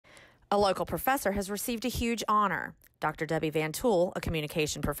A local professor has received a huge honor. Dr. Debbie Van Tool, a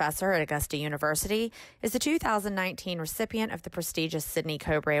communication professor at Augusta University, is the 2019 recipient of the prestigious Sidney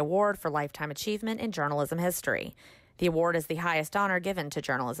Cobre Award for Lifetime Achievement in Journalism History. The award is the highest honor given to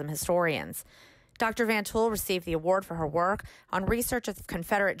journalism historians. Dr. Van Tool received the award for her work on research of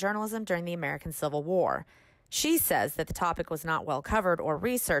Confederate journalism during the American Civil War. She says that the topic was not well covered or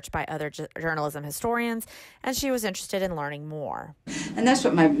researched by other journalism historians, and she was interested in learning more. And that's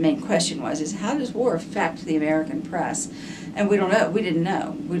what my main question was, is how does war affect the American press? And we don't know. We didn't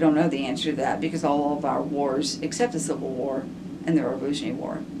know. We don't know the answer to that because all of our wars, except the Civil War and the Revolutionary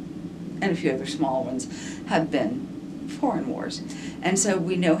War, and a few other small ones, have been foreign wars. And so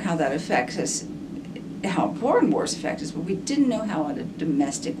we know how that affects us, how foreign wars affect us, but we didn't know how a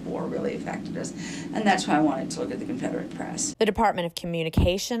domestic war really affected us. And that's why I wanted to look at the Confederate press. The Department of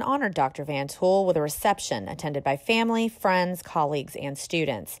Communication honored Dr. Van Tool with a reception attended by family, friends, colleagues, and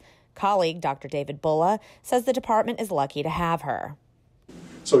students. Colleague Dr. David Bulla says the department is lucky to have her.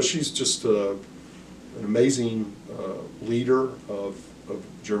 So she's just an amazing leader of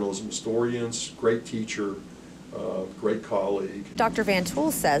journalism historians, great teacher, great colleague. Dr. Van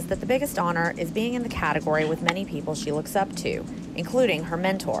Tool says that the biggest honor is being in the category with many people she looks up to, including her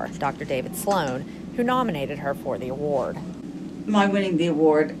mentor, Dr. David Sloan, who nominated her for the award. My winning the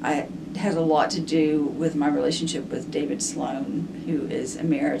award has a lot to do with my relationship with David Sloan, who is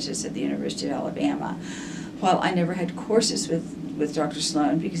emeritus at the University of Alabama. While I never had courses with Dr.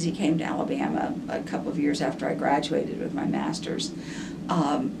 Sloan because he came to Alabama a couple of years after I graduated with my master's,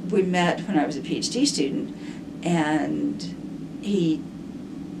 we met when I was a PhD student, and he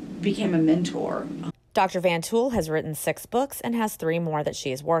became a mentor. Dr. Van Tool has written 6 books and has 3 more that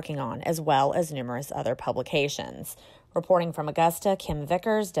she is working on, as well as numerous other publications. Reporting from Augusta, Kim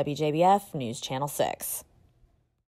Vickers, WJBF News Channel 6.